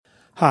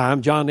Hi,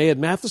 I'm John Ed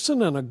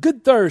Matheson, and a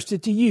good Thursday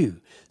to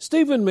you.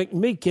 Stephen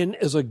McMeekin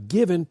is a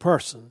giving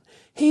person.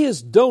 He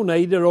has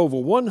donated over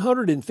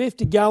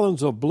 150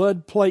 gallons of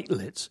blood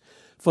platelets.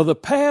 For the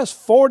past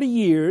 40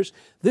 years,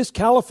 this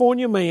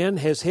California man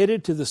has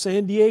headed to the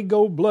San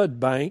Diego Blood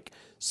Bank,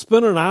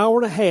 spent an hour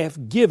and a half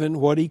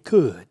giving what he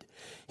could.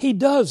 He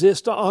does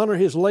this to honor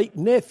his late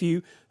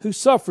nephew who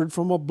suffered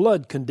from a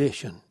blood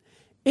condition.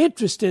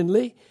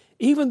 Interestingly,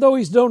 even though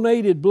he's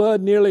donated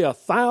blood nearly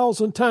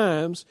 1,000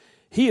 times,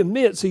 he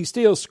admits he's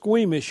still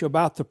squeamish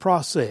about the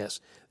process.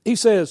 He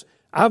says,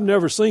 "I've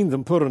never seen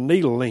them put a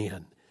needle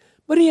in."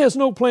 But he has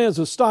no plans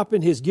of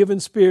stopping his giving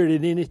spirit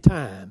at any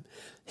time.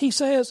 He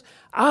says,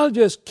 "I'll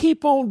just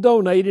keep on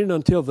donating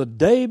until the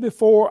day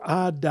before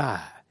I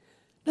die."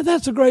 Now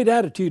that's a great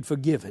attitude for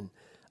giving.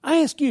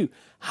 I ask you,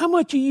 how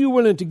much are you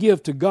willing to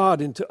give to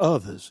God and to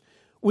others?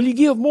 Will you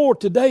give more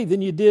today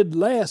than you did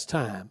last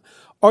time?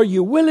 Are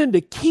you willing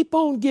to keep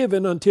on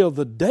giving until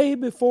the day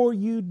before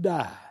you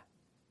die?